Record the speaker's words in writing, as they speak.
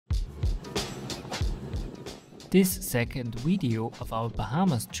This second video of our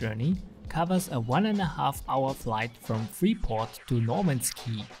Bahamas journey covers a 1.5 hour flight from Freeport to Norman's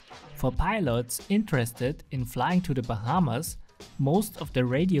Cay. For pilots interested in flying to the Bahamas, most of the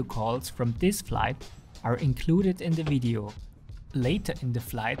radio calls from this flight are included in the video. Later in the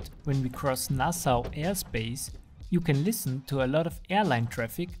flight, when we cross Nassau airspace, you can listen to a lot of airline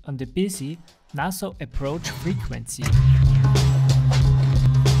traffic on the busy Nassau Approach frequency.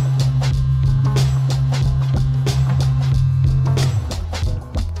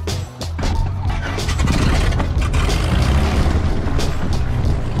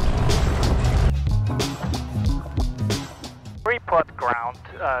 Freeport ground,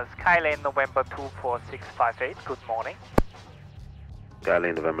 Skylane November 24658, good morning.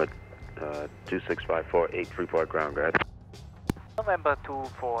 Skylane November 26548, Freeport ground, go ahead. November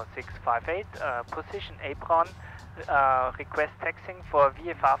 24658, position apron, request taxiing for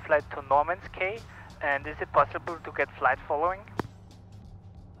VFR flight to Norman's Cay, and is it possible to get flight following?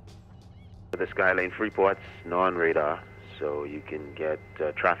 The Skylane Freeport's non-radar, so you can get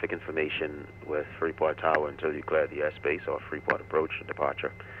traffic information with Freeport Tower until you clear the airspace or Freeport Approach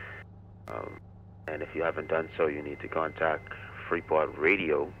departure. And if you haven't done so, you need to contact Freeport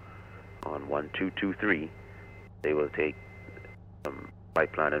Radio on 1223. They will take some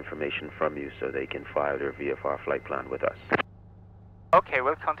flight plan information from you so they can file their VFR flight plan with us. Okay,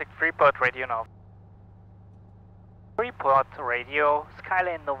 we'll contact Freeport Radio now. Freeport Radio,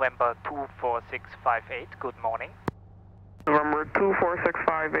 Skylane November 24658, good morning. November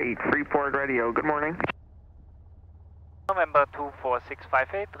 24658, Freeport Radio, good morning. November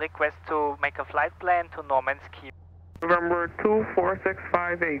 24658, request to make a flight plan to Norman's Cay. November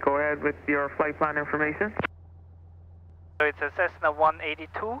 24658, go ahead with your flight plan information. So it's a Cessna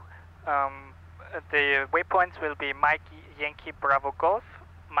 182. The waypoints will be Mike Yankee Bravo Golf,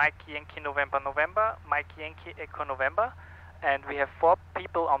 Mike Yankee November November, Mike Yankee Echo November, and we have 4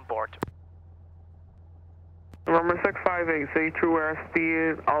 people on board. November 658, say true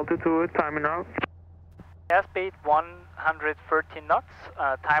airspeed, altitude, time and route. Airspeed 113 knots,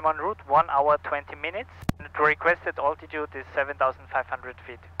 time en route 1 hour 20 minutes. And the requested altitude is 7,500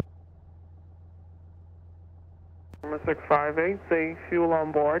 feet. November 658, say fuel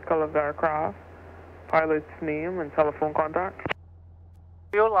on board, color of the aircraft, pilot's name and telephone contact.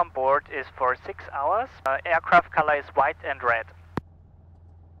 Fuel on board is for 6 hours. Aircraft color is white and red.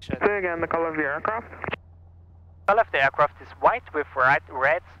 Say again the color of the aircraft. The color of the aircraft is white with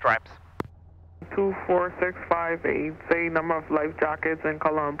red stripes. 24658, say number of life jackets and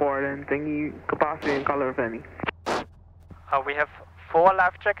color on board and thingy capacity and color if any. We have 4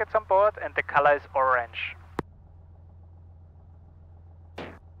 life jackets on board and the color is orange.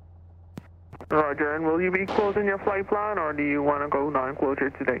 Roger, and will you be closing your flight plan or do you want to go non-closure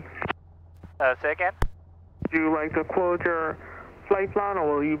today? Say again? Do you like to close your flight plan or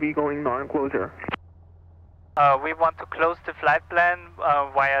will you be going non-closure? We want to close the flight plan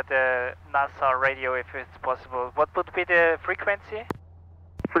via the Nassau radio if it's possible. What would be the frequency?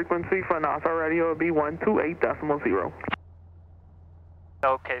 Frequency for Nassau radio will be 128.0.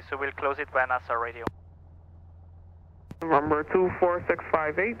 Okay, so we'll close it via Nassau radio. Number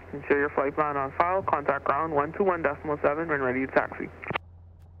 24658, ensure your flight plan on file, contact ground 121.7 when ready to taxi.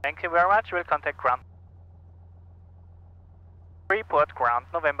 Thank you very much, we'll contact ground. Freeport ground,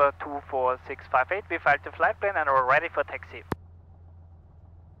 November 24658, we filed the flight plan and are ready for taxi.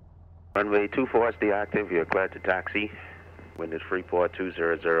 Runway 24 is deactive, you're cleared to taxi. Wind is Freeport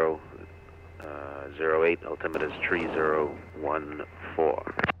 20008, altimeter is 3014.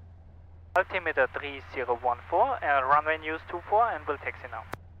 Altimeter 3014, runway news 24 and we'll taxi now.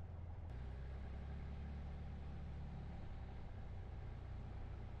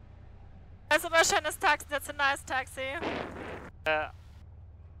 That's a very schönes Taxi, that's a nice taxi. Machen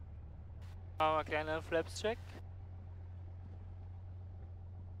wir einen kleinen Flaps-Check.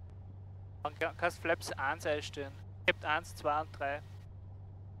 Man kann Flaps 1 einstellen. Es gibt 1, 2 und 3.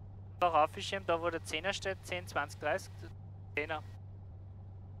 Da raufgeschrieben, da wo der 10er steht, 10, 20, 30, 10er.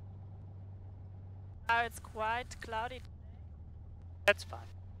 Now it's quite cloudy. That's fine.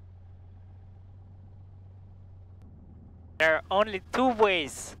 There are only 2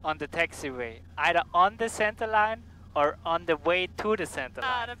 ways on the taxiway, either on the center line or on the way to the center line.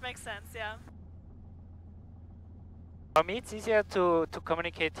 Ah, that makes sense, yeah. For me, it's easier to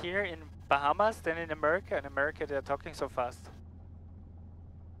communicate here in Bahamas than in America. In America, they're talking so fast.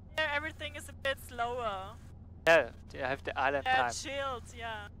 Yeah, everything is a bit slower. Yeah, they have the island Yeah, time. chilled,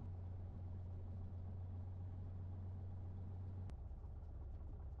 yeah.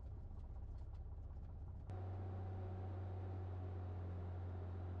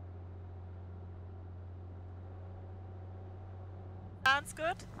 sounds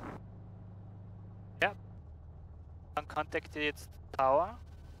good. Ja. Dann kontakte jetzt Tower.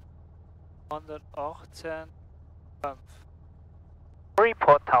 118.5.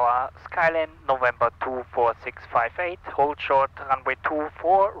 Freeport Tower, Skyline November 24658, hold short runway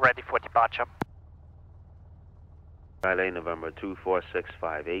 24, ready for departure. Skyline November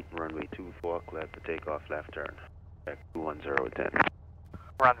 24658, runway 24, cleared for takeoff, left turn. Back 21010.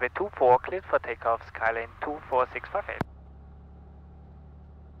 Runway 24, cleared for takeoff, Skyline 24658.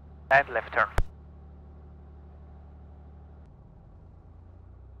 And left turn.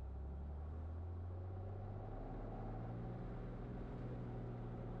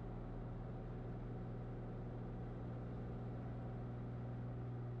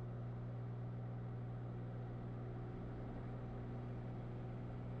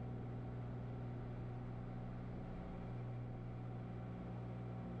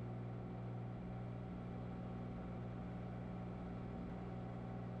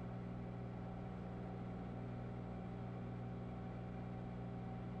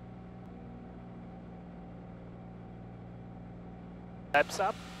 Laps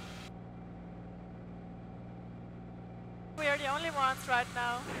up. We are the only ones right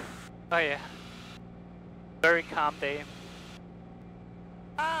now. Oh yeah. Very calm day.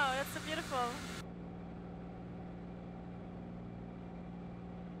 Wow, that's so beautiful.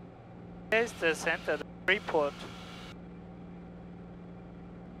 Here's the center, the Freeport.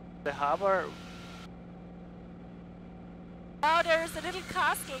 The Harbour. Oh, there's a little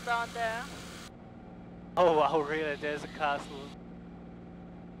castle down there. Oh wow, really? There's a castle.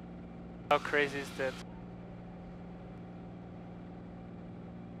 How crazy is that?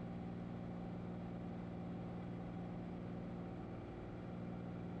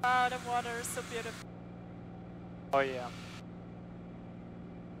 Oh, the water is so beautiful. Oh yeah.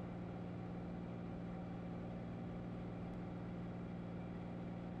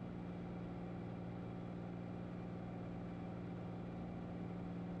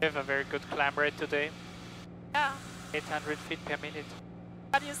 We have a very good climb rate today. Yeah. 800 feet per minute.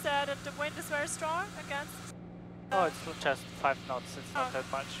 But you said that the wind is very strong against... Oh, it's not just 5 knots, it's not that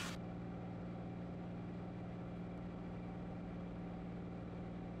much.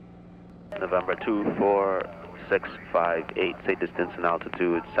 November 24658, say distance and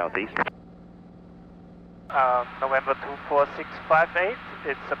altitude southeast. November 24658,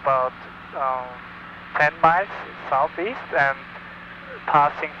 it's about 10 miles southeast and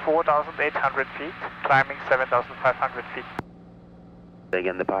passing 4,800 feet, climbing 7,500 feet. Say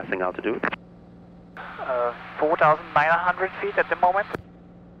again the passing altitude. 4,900 feet at the moment.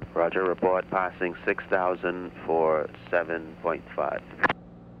 Roger, report passing 6,000 for 7.5.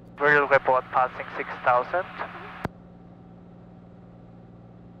 Visual report passing 6,000.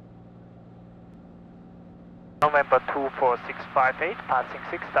 November 24658, passing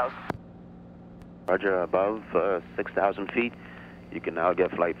 6,000. Roger, above 6,000 feet, you can now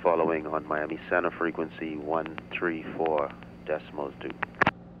get flight following on Miami Center frequency 134.2.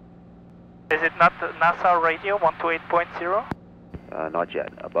 Is it not Nassau radio 128.0? Not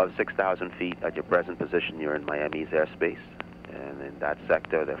yet. Above 6,000 feet at your present position, you're in Miami's airspace. And in that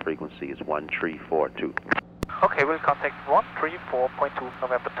sector, the frequency is 1342. Okay, we'll contact 134.2,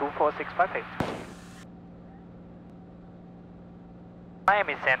 November 24658.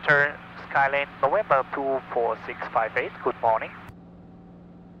 Miami Center, Skyline, November 24658, good morning.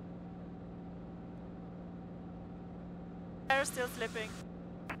 They're still sleeping.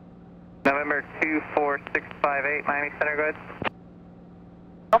 November 24658, Miami Center, go ahead.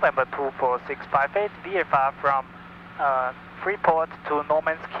 November 24658, VFR from Freeport to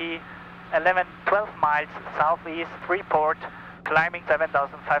Norman's Key, 12 miles southeast Freeport, climbing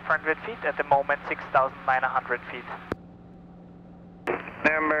 7,500 feet, at the moment 6,900 feet.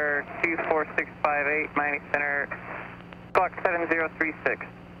 November 24658, Miami Center, clock 7036.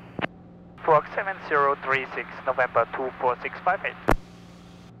 Squawk 7036, November 24658.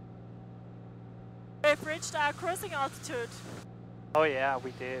 We've reached our cruising altitude. Oh yeah,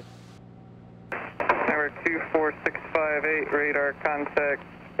 we did. Number 24658, radar contact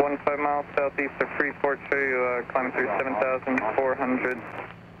 15 miles southeast of Freeport, show you climbing through 7,400.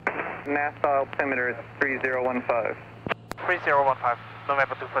 Nassau altimeter is 3015. 3015,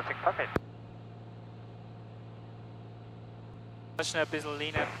 November 24658. Schnell ein bisschen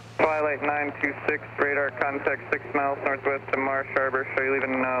leaner. Twilight 926, radar contact 6 miles northwest of Marsh Harbour, show you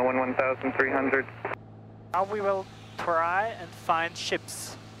leaving 11,300. Now we will try and find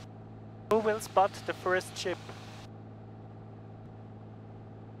ships. Who will spot the first ship?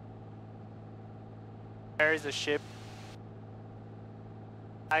 There is a ship.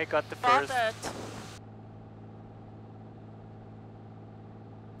 I got the first. Spotted.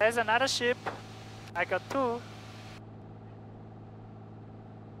 There's another ship. I got two.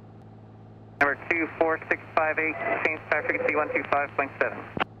 Number 24658, change type frequency 125.7.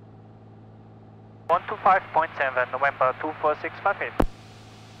 125.7, November 24658.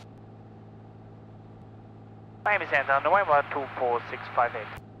 Miami Center, November 24658.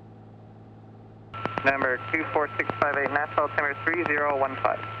 Number 24658, Nassau altimeter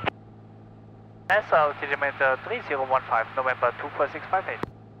 3015. Nassau altimeter 3015, November 24658.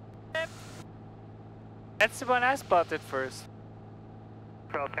 That's the one I spotted first.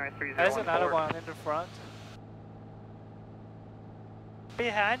 There's another one in the front.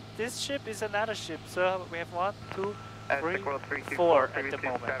 Behind this ship is another ship, so we have 1, 2, 3, 4 at the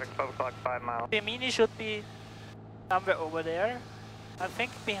moment. The Mini should be somewhere over there. I think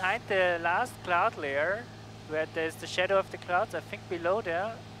behind the last cloud layer, where there's the shadow of the clouds, I think below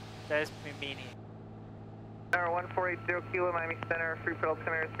there, there's the Mini. Tower 1480 Kilo, Miami Center, Freeport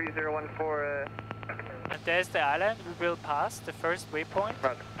altimeter 3014. And there's the island we will pass, the first waypoint.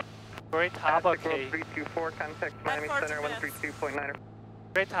 Roger. Great Harbour Cay. 324, contact Miami Center 132.9.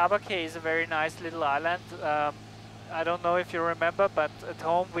 Great Harbour Cay is a very nice little island. I don't know if you remember, but at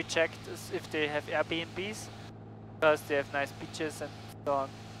home we checked if they have Airbnbs, because they have nice beaches and so on.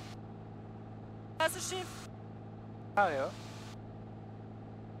 There's a ship. Oh yeah.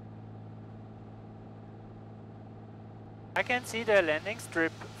 I can see the landing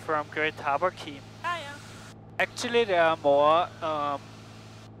strip from Great Harbour Cay. Ah, yeah. Actually, there are more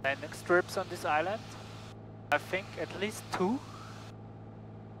landing strips on this island. I think at least 2.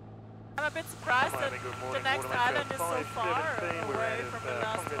 I'm a bit surprised that the next island is so far away from the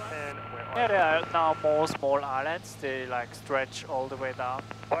last one. Yeah, there are now more small islands. They like stretch all the way down.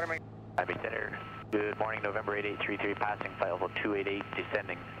 Miami Center. Good morning, November 8833, passing flight level 288,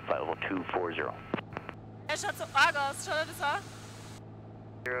 descending flight level 240. Er schaut so arg aus, schaut er das an?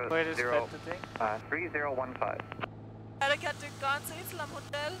 Wait, is that the thing? 3015. Ja, der hat die ganze Insel am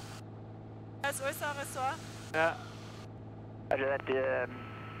Hotel. Als alles ein Resort. Yeah. Roger that,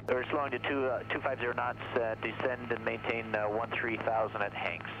 we're slowing to 250 knots, descend and maintain 13,000 at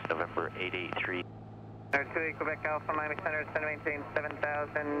Hanks, November 883. Number 28 Quebec Alpha, Miami Center, descend and maintain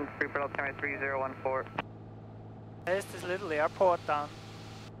 7,000, Freeport altimeter 3014. There's this little airport down.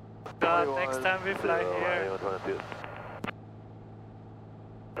 Next time we fly here.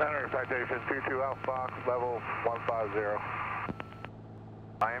 Center, citation 22 Alpha Fox, level 150.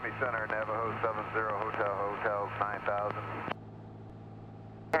 Miami Center, Navajo 70, hotels 9,000.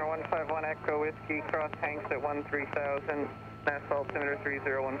 151 Echo Whiskey, cross Hanks at 13,000, Nassau altimeter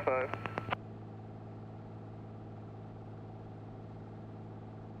 3015.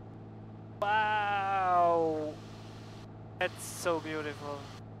 Wow! That's so beautiful.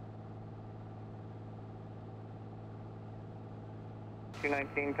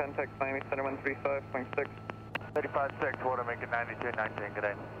 219, contact Miami Center 135.6. 35.6, water making 92.19, good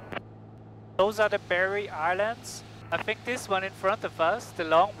day. Those are the Berry Islands. I think this one in front of us, the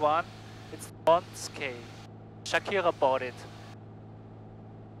long one, it's Cay. Shakira bought it.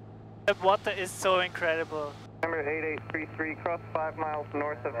 The water is so incredible. Number 8833, cross 5 miles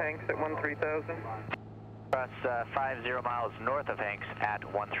north of Hanks at 13,000. Cross 50 miles north of Hanks at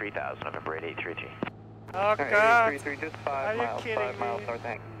 13,000, November 8833. Oh god! 8833, just 5 Are you miles, kidding 5 miles me? north of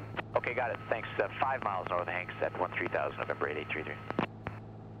Hanks. Okay, got it, thanks. 5 miles north of Hanks at 13,000, November 8833.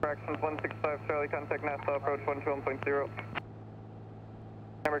 Fractions 165 Charlie, contact Nassau Approach 121.0.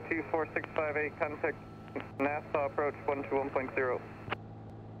 Number 24658, contact Nassau Approach 121.0.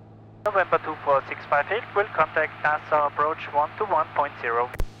 November 24658 will contact Nassau Approach 121.0.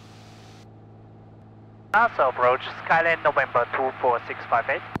 Nassau Approach, Skyline November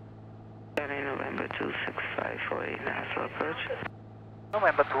 24658. Skyline November 26548, Nassau Approach.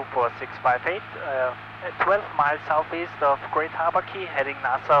 November 24658, 12 miles southeast of Great Harbour Cay, heading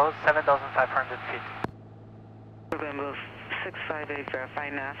Nassau, 7,500 feet. November 658, verify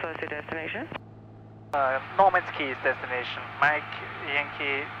Nassau as your destination. Norman's Key is destination, Mike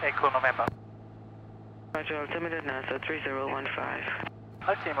Yankee Echo November. Roger, altimeter Nassau 3015.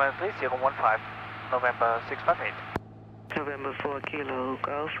 Altimeter 3015, November 658. November 4 Kilo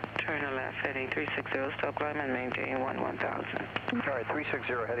Golf, turn a left heading 360, stop climb and maintain 11,000. Alright,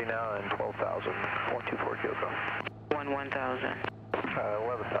 360 heading now and 12,000, 124 Kilo Golf. 11,000.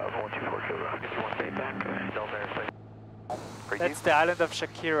 11,000, 124 Kilo Golf. Stay back, right. Don't verify. That's the island of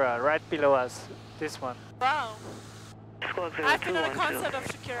Shakira, right below us. This one. Wow. Squawk I've been at a 0212. concert of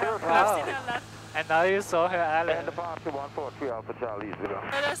Shakira. Wow. I've seen her live. And now you saw her island. And departure 143 Alpha Charlie, zero.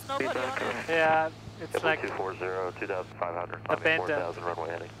 But there's nobody on it. Yeah, it's like 240, 2,500, abandoned. 4,000 runway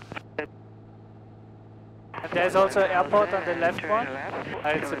heading. And there's also an airport on the left one.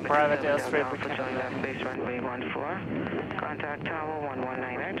 It's a private airstrip. Join left base runway 14. Contact Tower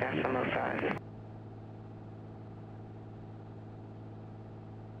 119er, decimal 5.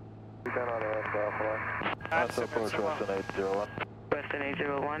 Nassau Approach, Western 801. Western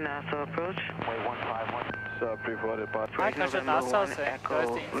 801, Nassau Approach. Way 151. Freeport departure. Nein, kannst du Nassau sehen, da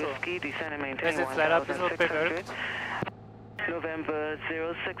ist die Info. Whiskey, descend and Es maintain ist jetzt leider ein bisschen 1600. bewölkt. November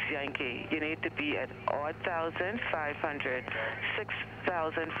 06 Yankee, you need to be at 8,500,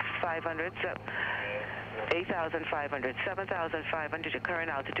 6,500, 8,500, 7,500. Your current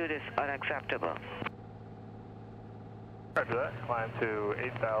altitude is unacceptable. Roger that. Climb to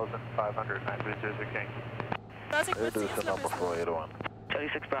 8,500, 930 King. Reduce number 481.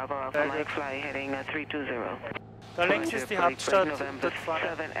 36 Bravo Alpha Mike, fly heading 320. Da links ist die Hauptstadt. November Dort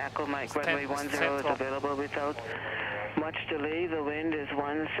vorne. 7 Echo Mike, runway 10 is available without much delay. The wind is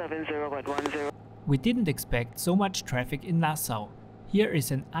 170 at 10. We didn't expect so much traffic in Nassau. Here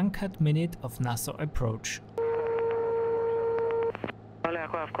is an uncut minute of Nassau Approach. All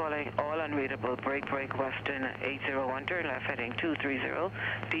aircraft calling, all unreadable. Break Western 801, turn left heading 230.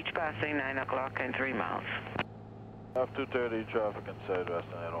 Beach passing 9 o'clock and 3 miles. After 230, traffic inside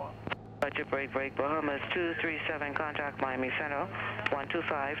Western 801. Roger, break Bahamas 237, contact Miami Center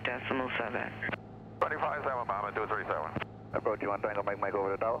 125 decimal 7. 25 7, Bahamas 237. Approach 1 Tango Mike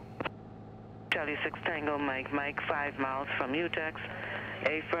over the tower. Charlie 6 Tango Mike 5 miles from UTEX.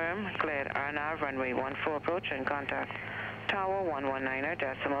 A-firm, cleared RNAV, runway 14 approach and contact Tower 119er,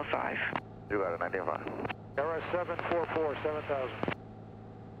 decimal 5. You got it, 19.5. RS 744, 7,000.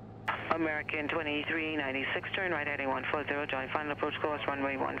 American 2396, turn right heading 140, join final approach course,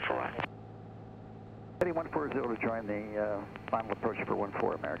 runway 14. Heading 140 to join the final approach for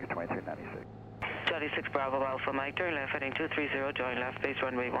 14, American 2396. Charlie 6 Bravo Alpha Mike, turn left heading 230, join left base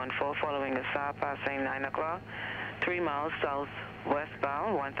runway 14, following the SAR passing 9 o'clock, 3 miles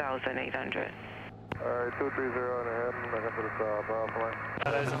southwestbound, 1,800. Alright, 230 and ahead, looking for the south, Alpha Mike.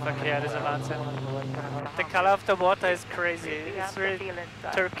 Da ist ein Verkehr, das ist ein Wahnsinn. The color of the water is crazy. It's really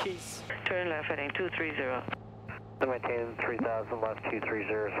turquoise. Turn left heading 230. Maintain 3,000 left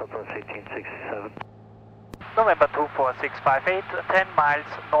 230, Southwest 1867. November 24658, 10 miles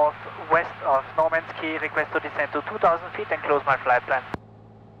northwest of Norman's Key, request to descend to 2,000 feet and close my flight plan.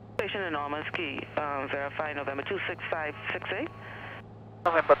 Station in Norman's Key, verify November 26568.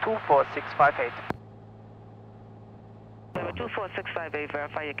 November 24658. November 24658,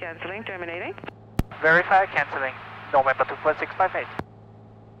 verify you're cancelling, terminating. Verify cancelling. November 24658.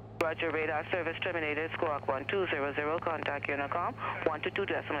 Roger, radar service terminated, squawk 1200, contact Unicom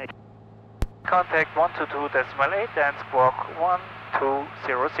 122.8. Contact 122.8 and squawk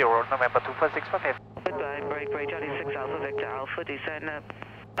 1200, November 24658. Goodbye, break Charlie 6 Alpha Victor Alpha, descend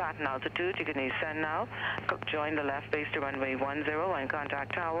pattern altitude, you can descend now, join the left base to runway 10 and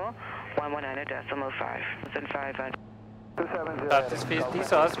contact tower 119.5. And 500. Das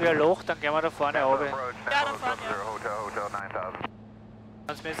sieht aus wie ein Loch, dann gehen wir da vorne runter. Ja, da vorne, ja.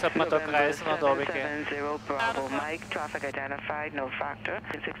 Sonst müssen wir da kreisen und runtergehen. 70 Bravo Mike, traffic identified, no factor.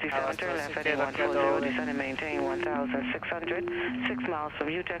 67 turn left heading 140, descend and maintain 1,600. 6 miles from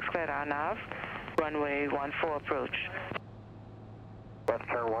UTEX, cleared RNAV, runway 14 approach.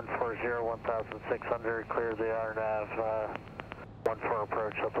 Western 140, 1,600, clear the RNAV, 14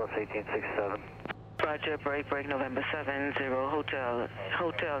 approach, Southwest 1867. Roger, break November 70,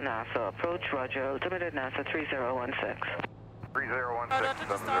 Hotel Nassau Approach, Roger, altimeter Nassau 3016. 3016,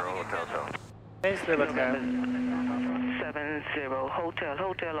 70 Hotel. Ist lieber geil. 70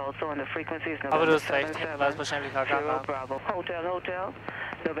 Hotel also on the frequency is Aber du November hast recht, ich weiß wahrscheinlich auch gar nicht. Bravo Hotel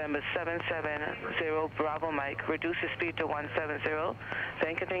November 770 Bravo Mike, reduce your speed to 170,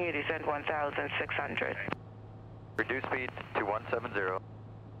 then continue descent 1,600. Reduce speed to 170.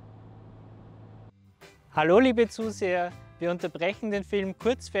 Hallo liebe Zuseher, wir unterbrechen den Film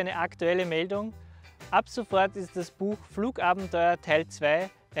kurz für eine aktuelle Meldung. Ab sofort ist das Buch Flugabenteuer Teil 2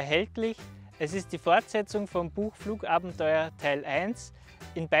 erhältlich. Es ist die Fortsetzung vom Buch Flugabenteuer Teil 1.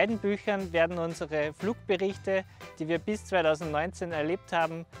 In beiden Büchern werden unsere Flugberichte, die wir bis 2019 erlebt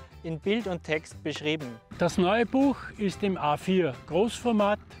haben, in Bild und Text beschrieben. Das neue Buch ist im A4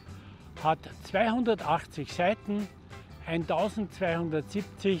 Großformat, hat 280 Seiten,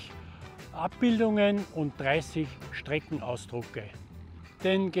 1270 Abbildungen und 30 Streckenausdrucke.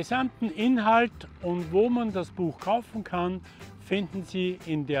 Den gesamten Inhalt und wo man das Buch kaufen kann, finden Sie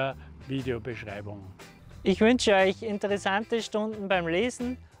in der Videobeschreibung. Ich wünsche euch interessante Stunden beim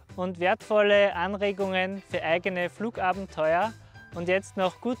Lesen und wertvolle Anregungen für eigene Flugabenteuer und jetzt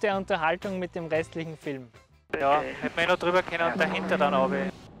noch gute Unterhaltung mit dem restlichen Film. Ja, hätte man noch drüber können und dahinter dann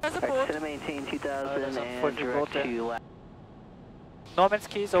runter. Exuma maintain 2000 and direct to Norman's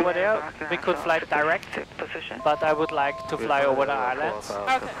Key is over there. We could fly direct, but I would like to fly over the islands.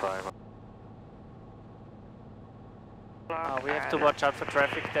 Okay. We have to watch out for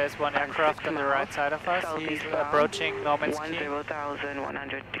traffic. There's one aircraft on the right side of us. He's approaching Norman's Key.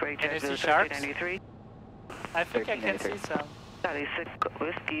 Can you see sharks? I think I can see some. Vielleicht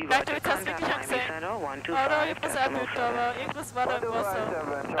habe ich das wirklich gesehen. Oder ich muss auch nicht, aber irgendwas war da im Wasser.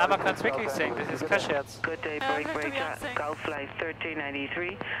 Aber man kann es wirklich sehen, das ist kein Scherz. Good day, break, break, Gulf Flight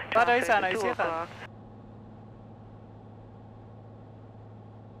 1393. Ah, da ist einer, ich sehe ihn.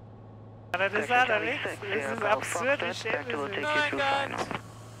 Das ist einer links. Das ist absurd, wie schön das ist. Oh mein Gott.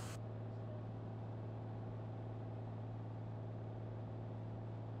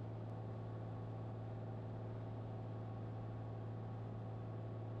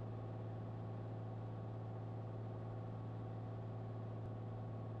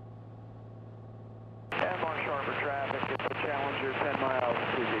 Harbour traffic, it's a Challenger 10 miles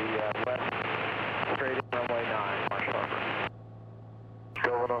to the west, straight in runway 9, Marsh Harbour.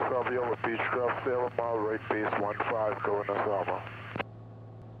 Governor Savio with Beechcraft, Salem Mile, right base 15, Governor Sama.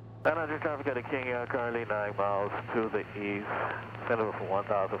 900 traffic at the King Air, currently 9 miles to the east, center for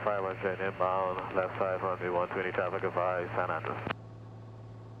 1,500 inbound, left side runway 120, traffic advice, San Andreas.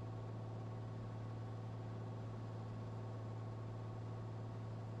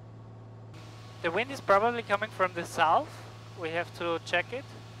 The wind is probably coming from the south. We have to check it.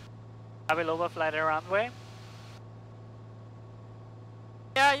 I will overfly the runway.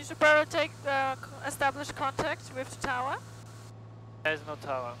 Yeah, you should probably take establish contact with the tower. There is no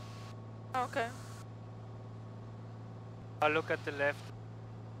tower. Okay. I'll look at the left.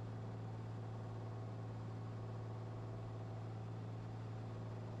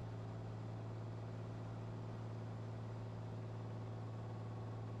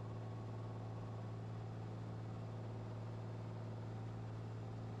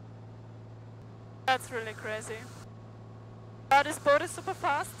 That's really crazy. This boat is super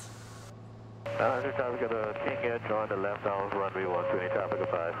fast. 900 traffic at the King Air, join the left down runway 120, traffic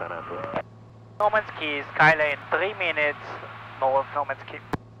advice, San Andreas. Norman's Key, Skylane, 3 minutes north Norman's Key.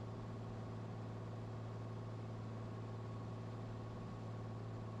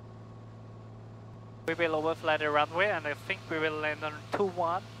 We will overfly the runway and I think we will land on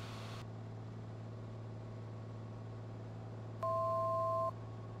 2-1.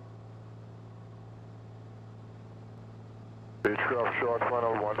 Beechcraft short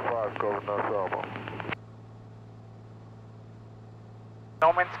final 15, Governor Sama.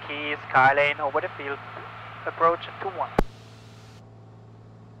 Norman's Key, Skylane over the field, approach 2-1.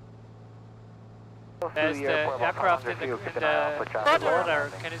 There's the aircraft in the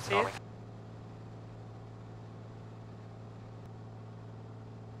border, can you see it?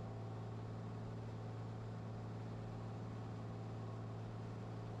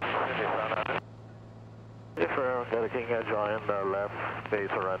 Differ, got a King Air, join the left base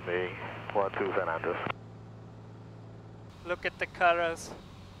runway 12, San Andreas. Look at the colors.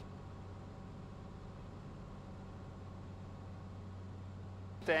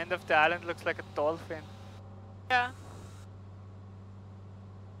 The end of the island looks like a dolphin. Yeah.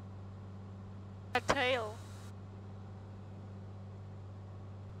 A tail.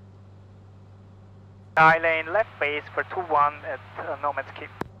 Skylane left base for 2-1 at Norman's Key.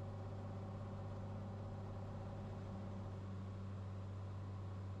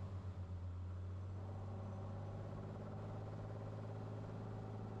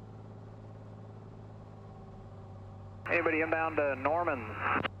 Anybody inbound to Norman?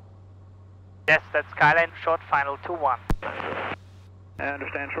 Yes, that's Skylane, short final 2-1. I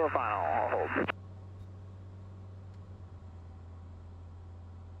understand, short final, I'll hold.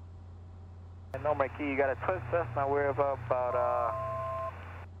 And Norman Key, you got a twist Cessna. We're about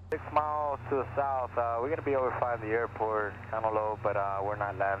 6 miles to the south. We're going to be over the airport, kind of low, but we're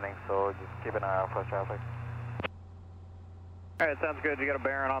not landing, so just keep an eye out for traffic. Alright, sounds good. You got a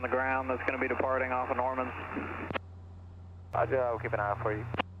bearing on the ground that's going to be departing off of Norman's. I'll keep an eye out for you.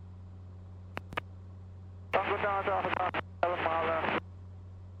 Tango down, traffic on 7 mile left.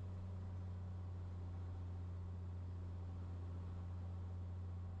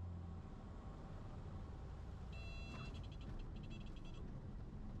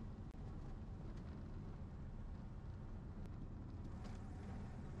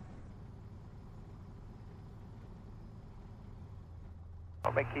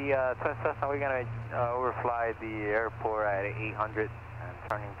 Mickey, Cessna, we're going to overfly the airport at 800 and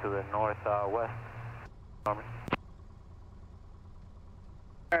turning to the northwest. Norman.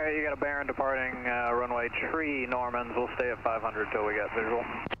 Alright, you got a bearing departing runway 3 Normans. We'll stay at 500 till we get visual.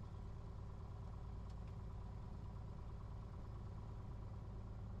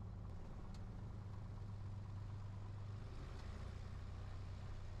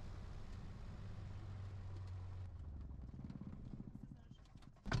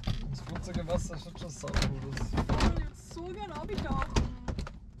 Flugzeuge Wasserschutzsaugen. Ich würde so gerne abtauchen.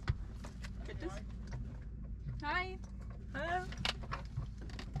 Geht das? Hi. Hi.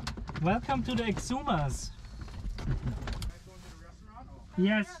 Welcome to the Exumas.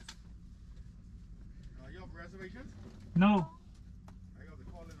 Yes. You have reservations? No. I got to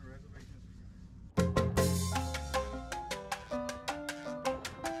call in the reservations.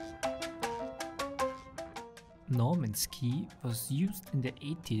 Norman's Cay was used in the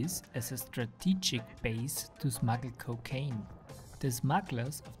 80s as a strategic base to smuggle cocaine. The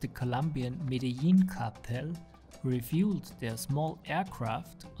smugglers of the Colombian MYEN cartel refueled their small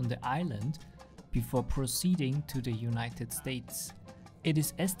aircraft on the island before proceeding to the United States. It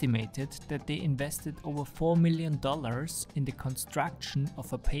is estimated that they invested over $4 million in the construction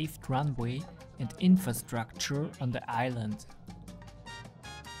of a paved runway and infrastructure on the island.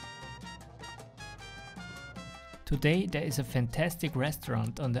 Today there is a fantastic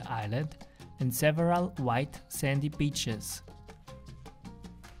restaurant on the island and several white sandy beaches.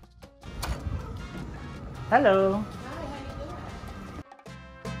 Hello!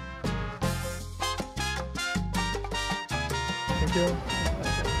 Thank you.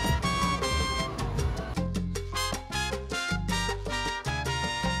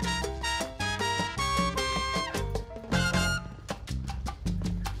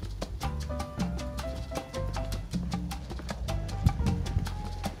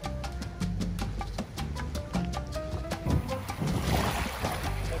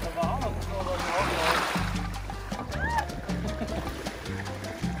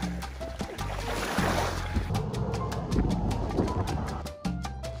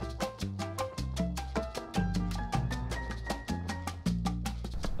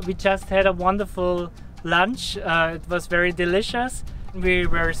 We just had a wonderful lunch. It was very delicious. We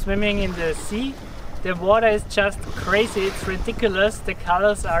were swimming in the sea. The water is just crazy. It's ridiculous. The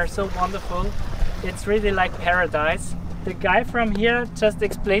colors are so wonderful. It's really like paradise. The guy from here just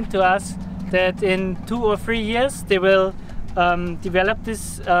explained to us that in 2 or 3 years they will develop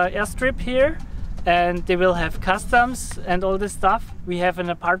this airstrip here, and they will have customs and all this stuff. We have an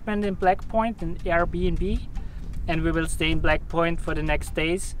apartment in Black Point, an Airbnb, and we will stay in Black Point for the next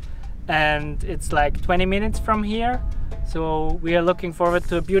days, and it's like 20 minutes from here, so we are looking forward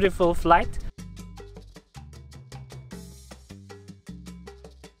to a beautiful flight.